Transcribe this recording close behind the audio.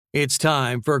It's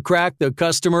time for Crack the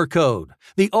Customer Code,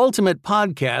 the ultimate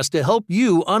podcast to help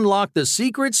you unlock the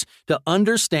secrets to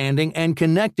understanding and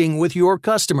connecting with your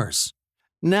customers.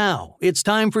 Now, it's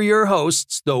time for your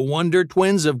hosts, the Wonder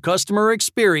Twins of Customer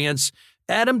Experience,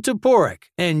 Adam Toporek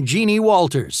and Jeannie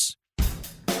Walters.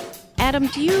 Adam,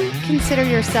 do you consider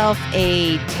yourself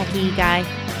a techie guy?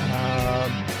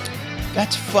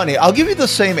 That's funny. I'll give you the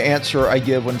same answer I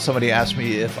give when somebody asks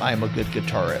me if I'm a good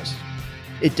guitarist.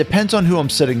 It depends on who I'm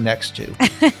sitting next to.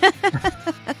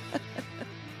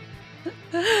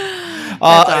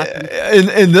 Awesome.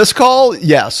 In this call,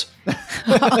 yes.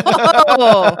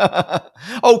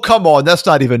 Oh, come on. That's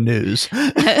not even news.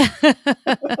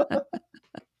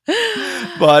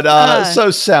 But so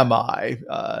semi.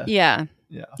 Yeah.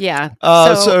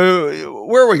 So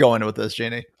where are we going with this,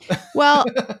 Jeannie? Well,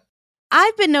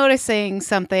 I've been noticing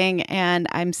something, and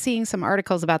I'm seeing some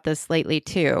articles about this lately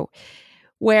too,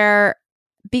 where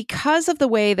because of the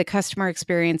way the customer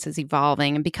experience is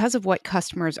evolving and because of what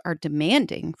customers are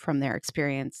demanding from their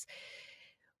experience,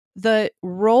 the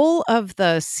role of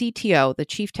the CTO, the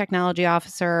Chief Technology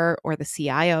Officer, or the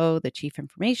CIO, the Chief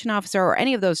Information Officer, or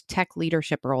any of those tech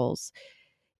leadership roles,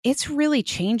 it's really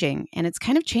changing. And it's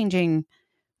kind of changing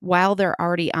while they're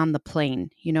already on the plane.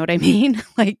 You know what I mean?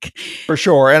 For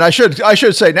sure. And I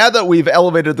should say, now that we've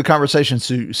elevated the conversation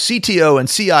to CTO and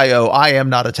CIO, I am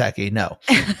not a techie. No.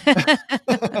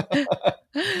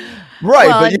 Right.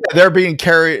 Well, but yeah, they're being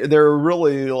carried. They're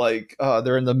really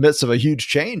they're in the midst of a huge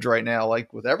change right now,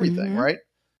 like with everything, right?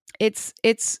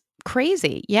 It's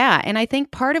crazy. Yeah. And I think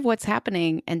part of what's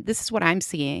happening, and this is what I'm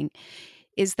seeing,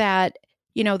 is that,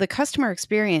 the customer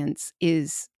experience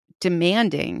is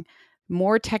demanding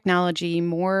more technology,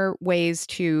 more ways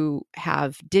to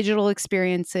have digital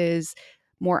experiences,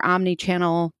 more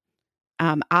omni-channel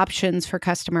options for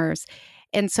customers.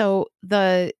 And so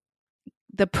the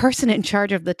person in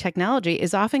charge of the technology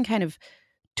is often kind of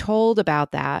told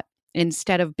about that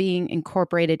instead of being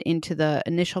incorporated into the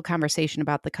initial conversation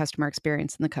about the customer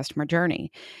experience and the customer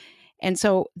journey. And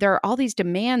so there are all these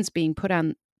demands being put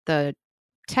on the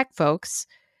tech folks,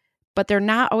 but they're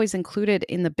not always included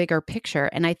in the bigger picture.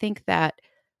 And I think that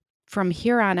from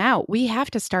here on out, we have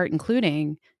to start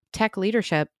including tech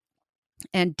leadership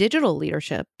and digital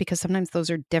leadership, because sometimes those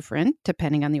are different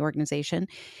depending on the organization,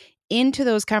 into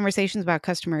those conversations about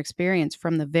customer experience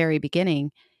from the very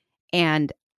beginning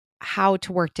and how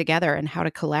to work together and how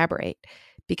to collaborate.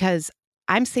 Because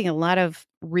I'm seeing a lot of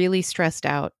really stressed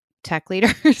out tech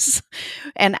leaders,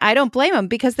 and I don't blame them,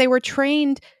 because they were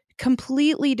trained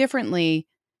completely differently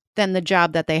than the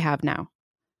job that they have now.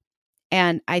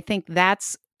 And I think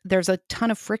there's a ton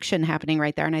of friction happening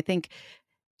right there. And I think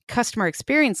customer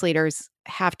experience leaders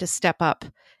have to step up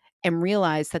and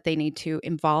realize that they need to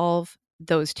involve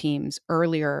those teams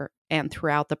earlier and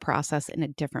throughout the process in a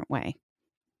different way.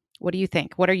 What do you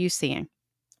think? What are you seeing?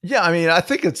 Yeah, I mean, I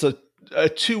think it's a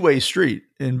two-way street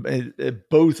in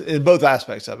both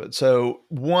aspects of it. So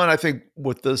one, I think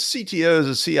with the CTOs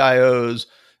and CIOs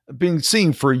being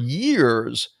seen for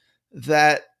years,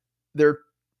 that they're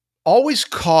always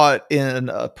caught in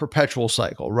a perpetual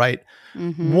cycle, right?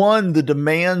 Mm-hmm. One, the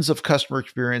demands of customer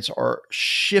experience are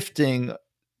shifting,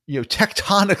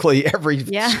 tectonically every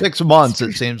 6 months,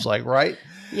 it seems like, right?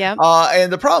 Yeah.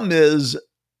 And the problem is,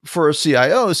 for a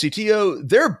CIO, CTO,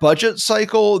 their budget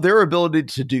cycle, their ability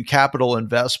to do capital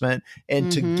investment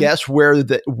and to guess where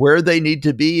they need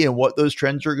to be and what those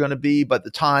trends are going to be by the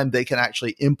time they can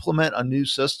actually implement a new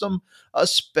system,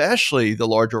 especially the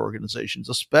larger organizations,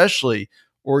 especially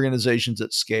organizations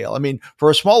at scale. I mean, for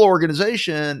a small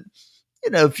organization,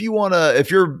 if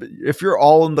you're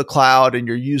all in the cloud and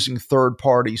you're using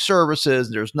third-party services,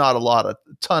 and there's not a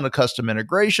ton of custom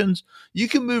integrations, you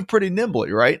can move pretty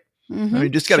nimbly, right? Mm-hmm. I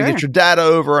mean, just got to get your data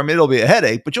over. I mean, it'll be a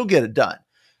headache, but you'll get it done.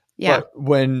 Yeah. But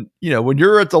when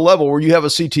you're at the level where you have a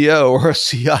CTO or a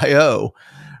CIO,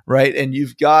 right, and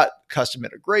you've got custom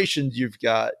integrations, you've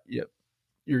got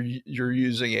you're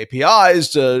using APIs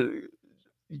to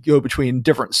go between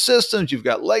different systems, you've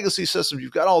got legacy systems,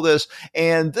 you've got all this,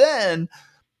 and then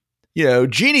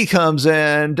Jeannie comes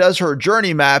in, does her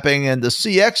journey mapping, and the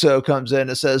CXO comes in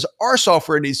and says, our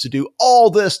software needs to do all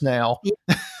this now.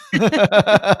 Yeah.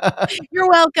 You're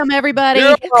welcome, everybody.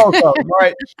 You're welcome,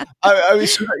 right? I mean,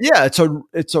 yeah,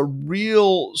 it's a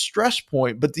real stress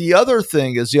point. But the other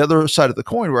thing is, the other side of the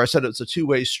coin, where I said it's a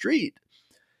two-way street,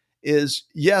 is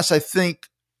yes, I think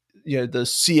the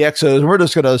CXOs, and we're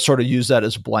just going to sort of use that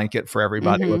as a blanket for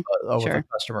everybody with a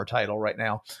customer title right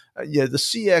now. The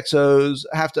CXOs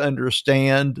have to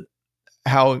understand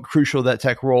how crucial that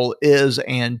tech role is,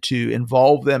 and to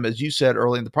involve them, as you said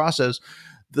early in the process.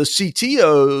 The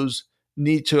CTOs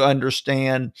need to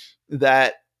understand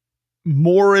that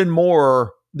more and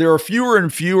more, there are fewer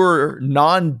and fewer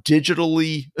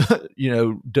non-digitally,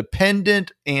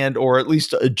 dependent and or at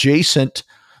least adjacent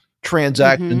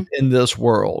transactions in this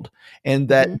world, and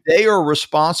that they are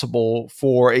responsible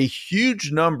for a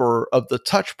huge number of the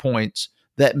touch points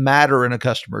that matter in a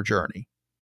customer journey.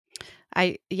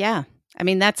 I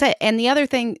mean, that's it. And the other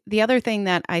thing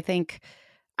that I think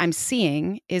I'm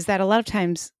seeing is that a lot of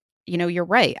times, you're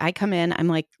right. I come in, I'm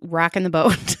like rocking the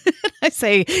boat. I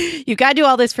say, you got to do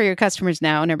all this for your customers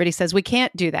now. And everybody says, we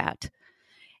can't do that.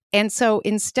 And so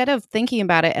instead of thinking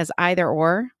about it as either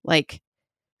or, like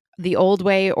the old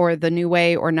way or the new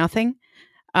way or nothing,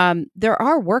 there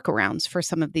are workarounds for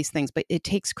some of these things, but it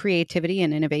takes creativity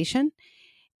and innovation.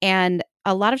 And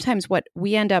a lot of times what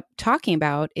we end up talking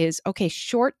about is, okay,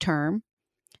 short term,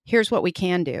 here's what we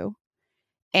can do.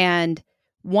 And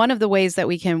one of the ways that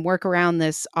we can work around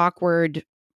this awkward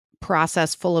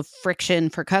process full of friction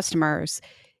for customers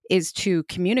is to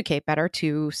communicate better,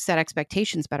 to set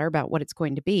expectations better about what it's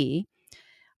going to be.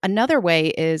 Another way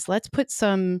is let's put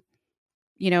some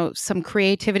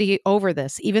creativity over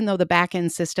this. Even though the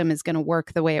back-end system is going to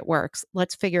work the way it works,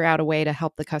 let's figure out a way to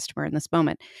help the customer in this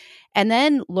moment. And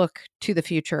then look to the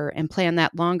future and plan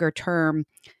that longer term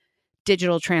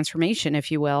digital transformation, if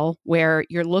you will, where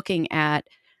you're looking at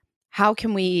how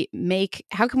can we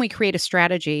create a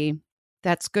strategy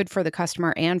that's good for the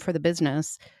customer and for the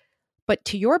business. But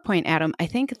to your point, Adam, I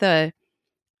think the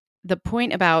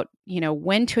point about,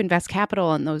 when to invest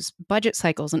capital and those budget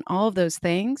cycles and all of those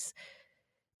things,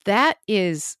 that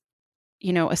is,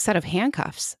 a set of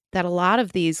handcuffs that a lot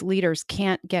of these leaders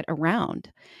can't get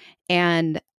around.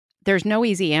 And there's no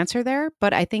easy answer there,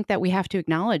 but I think that we have to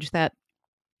acknowledge that,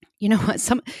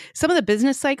 some of the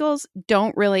business cycles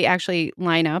don't really actually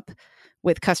line up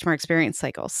with customer experience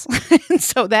cycles. And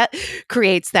so that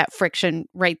creates that friction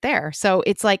right there. So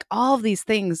it's like all of these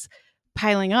things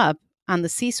piling up on the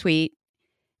C-suite.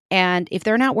 And if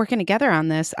they're not working together on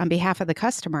this on behalf of the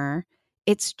customer,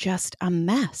 it's just a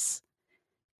mess.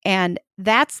 And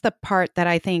that's the part that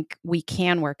I think we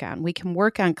can work on. We can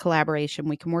work on collaboration.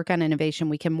 We can work on innovation.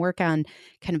 We can work on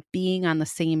kind of being on the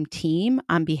same team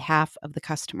on behalf of the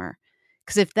customer.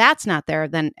 Because if that's not there,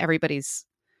 then everybody's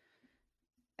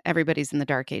in the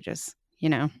dark ages,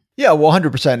 Yeah, well,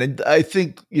 100%. And I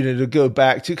think, to go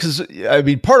back to, because I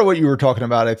mean, part of what you were talking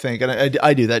about, I think, and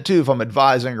I do that too, if I'm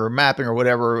advising or mapping or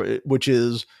whatever, which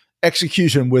is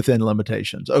execution within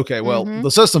limitations. Okay, well, the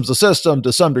system's a system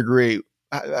to some degree.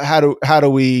 How do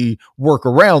we work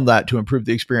around that to improve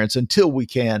the experience until we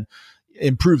can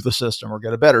improve the system or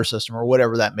get a better system or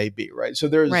whatever that may be, right? So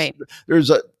there's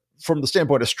a, from the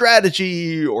standpoint of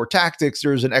strategy or tactics,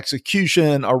 there's an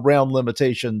execution around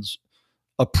limitations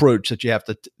approach that you have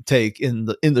to take in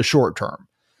the short term.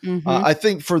 I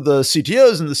think for the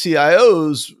CTOs and the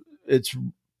CIOs, it's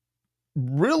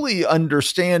really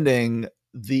understanding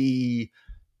the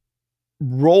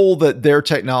role that their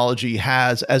technology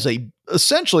has as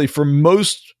essentially for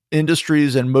most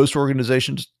industries and most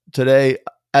organizations today,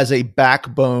 as a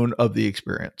backbone of the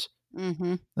experience.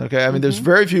 Okay. I mean, there's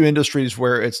very few industries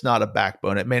where it's not a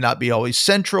backbone. It may not be always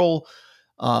central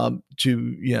to,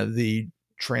 the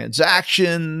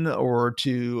transaction or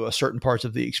to certain parts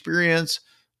of the experience.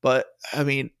 But I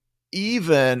mean,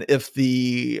 even if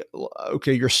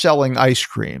you're selling ice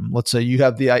cream, let's say you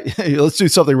have let's do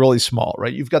something really small,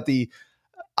 right? You've got the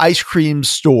ice cream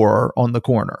store on the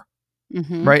corner,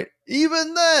 right?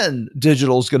 Even then,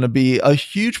 digital is going to be a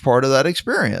huge part of that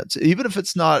experience, even if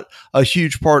it's not a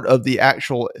huge part of the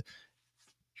actual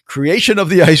creation of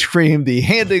the ice cream, the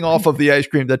handing off of the ice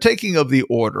cream, the taking of the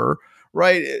order,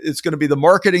 right? It's going to be the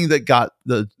marketing that got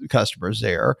the customers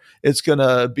there. It's going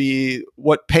to be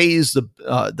what pays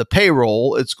the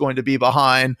payroll. It's going to be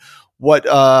behind what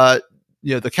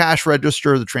the cash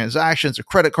register, the transactions, the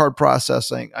credit card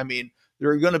processing. I mean, there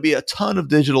are going to be a ton of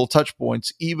digital touch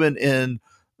points, even in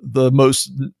the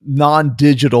most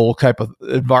non-digital type of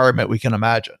environment we can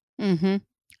imagine.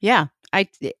 Yeah. I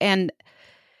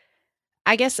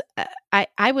guess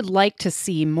I would like to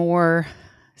see more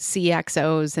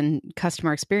CXOs and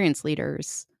customer experience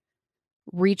leaders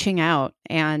reaching out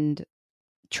and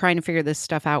trying to figure this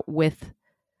stuff out with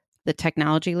the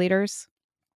technology leaders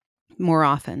more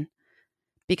often.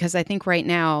 Because I think right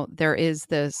now there is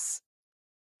this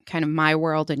kind of my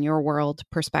world and your world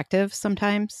perspective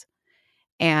sometimes.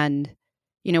 And,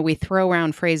 we throw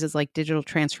around phrases like digital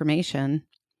transformation.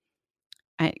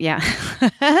 Yeah.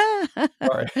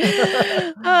 Sorry.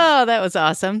 Oh, that was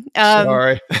awesome.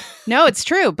 Sorry. No, it's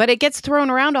true. But it gets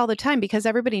thrown around all the time because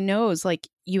everybody knows, like,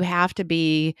 you have to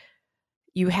be,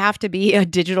 you have to be a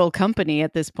digital company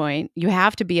at this point. You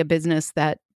have to be a business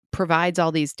that provides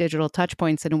all these digital touch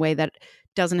points in a way that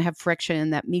doesn't have friction,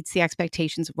 that meets the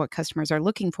expectations of what customers are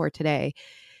looking for today.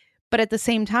 But at the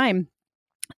same time,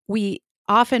 we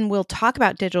often will talk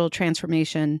about digital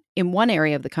transformation in one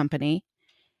area of the company,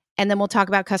 and then we'll talk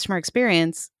about customer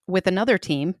experience with another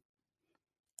team,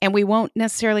 and we won't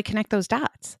necessarily connect those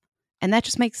dots. And that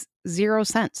just makes zero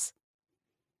sense.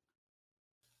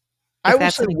 If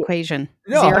that's an equation.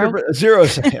 No, zero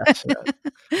sense.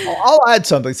 I'll add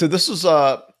something. So this is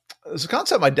a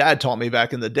concept my dad taught me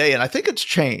back in the day, and I think it's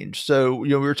changed. So,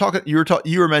 you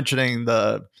were mentioning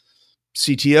the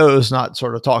CTOs not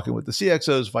sort of talking with the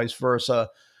CXOs, vice versa.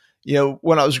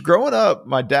 When I was growing up,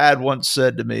 my dad once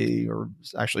said to me, or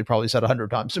actually probably said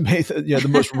 100 times to me, that,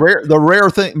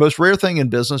 the most rare thing in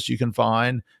business you can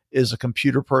find is a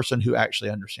computer person who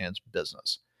actually understands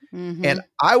business. Mm-hmm. And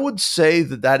I would say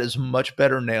that is much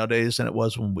better nowadays than it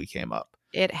was when we came up.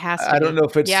 It has to I don't know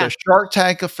if it's the Shark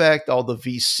Tank effect, all the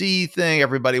VC thing.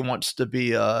 Everybody wants to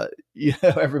be,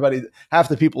 half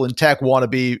the people in tech want to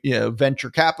be, venture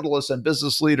capitalists and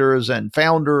business leaders and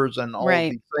founders and all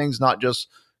of these things, not just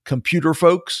computer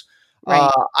folks.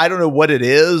 Right. I don't know what it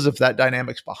is, if that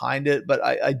dynamic's behind it, but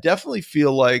I definitely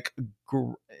feel like,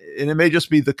 and it may just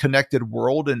be the connected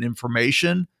world and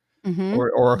information, mm-hmm.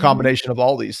 or a combination of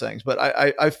all these things. But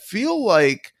I feel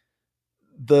like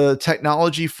the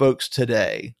technology folks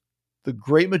today, the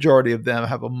great majority of them,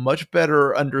 have a much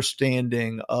better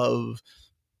understanding of,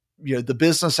 the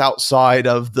business outside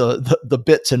of the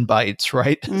bits and bytes,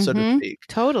 right? Mm-hmm. So to speak.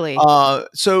 Totally.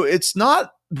 So it's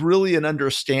not really an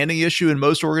understanding issue in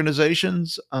most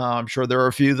organizations. I'm sure there are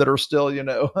a few that are still,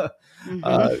 mm-hmm.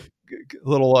 A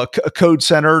little code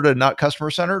centered and not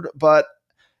customer centered, but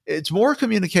it's more a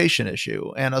communication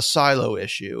issue and a silo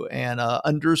issue and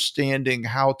understanding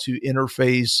how to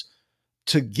interface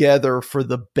together for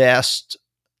the best,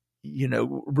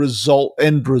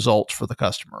 end result for the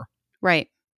customer. Right.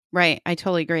 I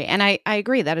totally agree. And I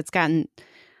agree that it's gotten,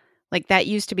 like, that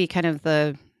used to be kind of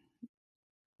the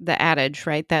adage,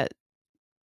 right? That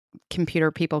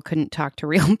computer people couldn't talk to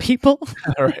real people.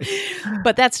 Right.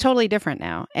 But that's totally different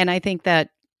now. And I think that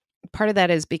part of that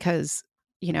is because,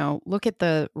 look at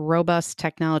the robust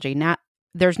technology.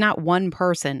 There's not one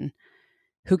person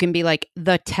who can be like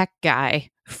the tech guy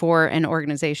for an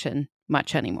organization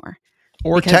much anymore.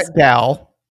 Or tech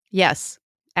gal. Yes,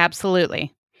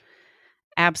 absolutely.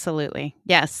 Absolutely.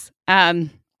 Yes. As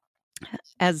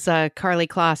Carly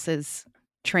Kloss is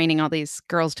training all these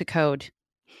girls to code,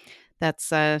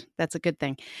 that's a good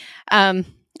thing. Oh,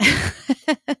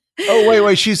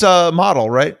 wait. She's a model,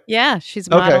 right? Yeah, she's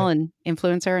a model and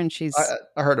influencer, and she's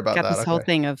I heard about got this whole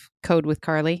thing of Code with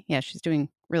Carly. Yeah, she's doing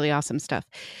really awesome stuff.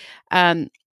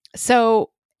 So,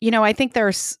 I think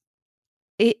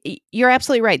you're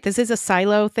absolutely right. This is a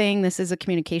silo thing. This is a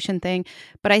communication thing.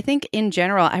 But I think in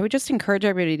general, I would just encourage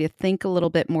everybody to think a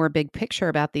little bit more big picture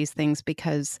about these things,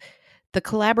 because the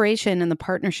collaboration and the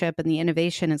partnership and the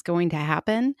innovation is going to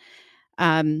happen.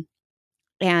 And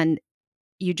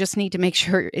you just need to make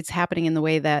sure it's happening in the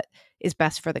way that is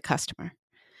best for the customer.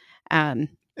 In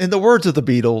the words of the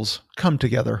Beatles, come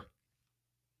together.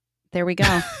 There we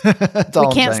go. We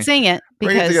can't sing it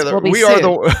because we'll be we are the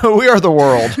world. We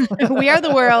are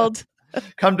the world.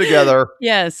 Come together.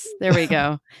 Yes, there we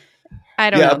go. I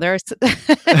don't know. There's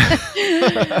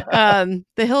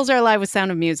The Hills Are Alive with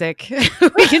Sound of Music.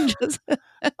 We can just okay.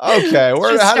 How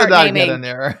did that get in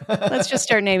there? Let's just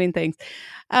start naming things.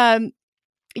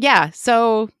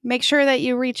 So make sure that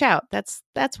you reach out. That's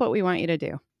what we want you to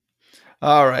do.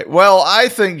 All right. Well, I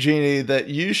think, Jeannie, that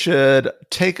you should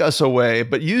take us away,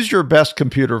 but use your best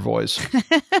computer voice.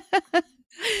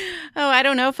 I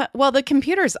don't know if the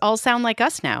computers all sound like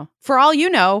us now. For all you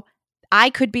know, I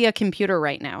could be a computer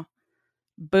right now.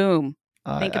 Boom.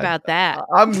 Think about that.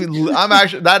 I'm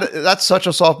actually that's such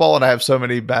a softball, and I have so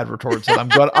many bad retorts that I'm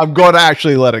going to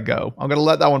actually let it go. I'm going to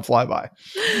let that one fly by.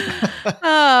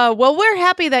 Well, we're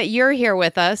happy that you're here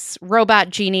with us, Robot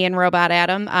Jeannie and Robot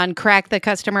Adam, on Crack the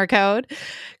Customer Code.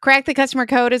 Crack the Customer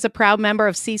Code is a proud member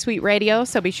of C-Suite Radio,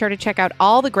 so be sure to check out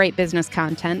all the great business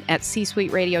content at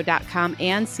csuiteradio.com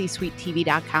and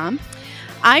csuitetv.com.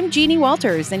 I'm Jeannie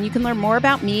Walters, and you can learn more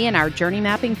about me and our journey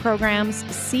mapping programs,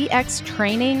 CX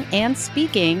training, and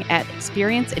speaking at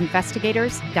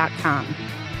experienceinvestigators.com.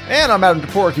 And I'm Adam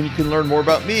Toporek, and you can learn more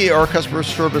about me, our customer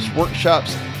service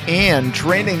workshops, and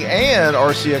training, and our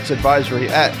CX advisory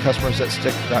at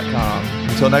customersthatstick.com.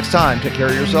 Until next time, take care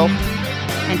of yourself.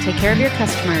 And take care of your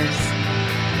customers.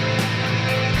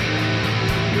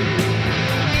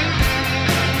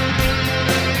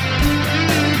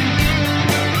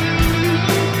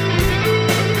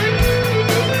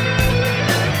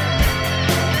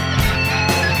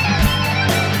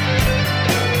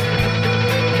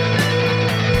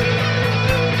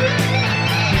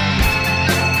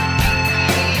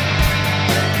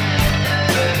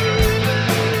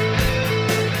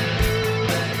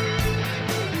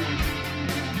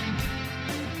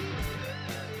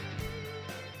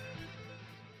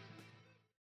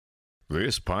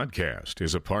 This podcast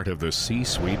is a part of the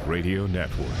C-Suite Radio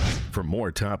Network. For more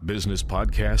top business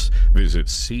podcasts, visit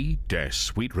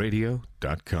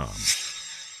c-suiteradio.com.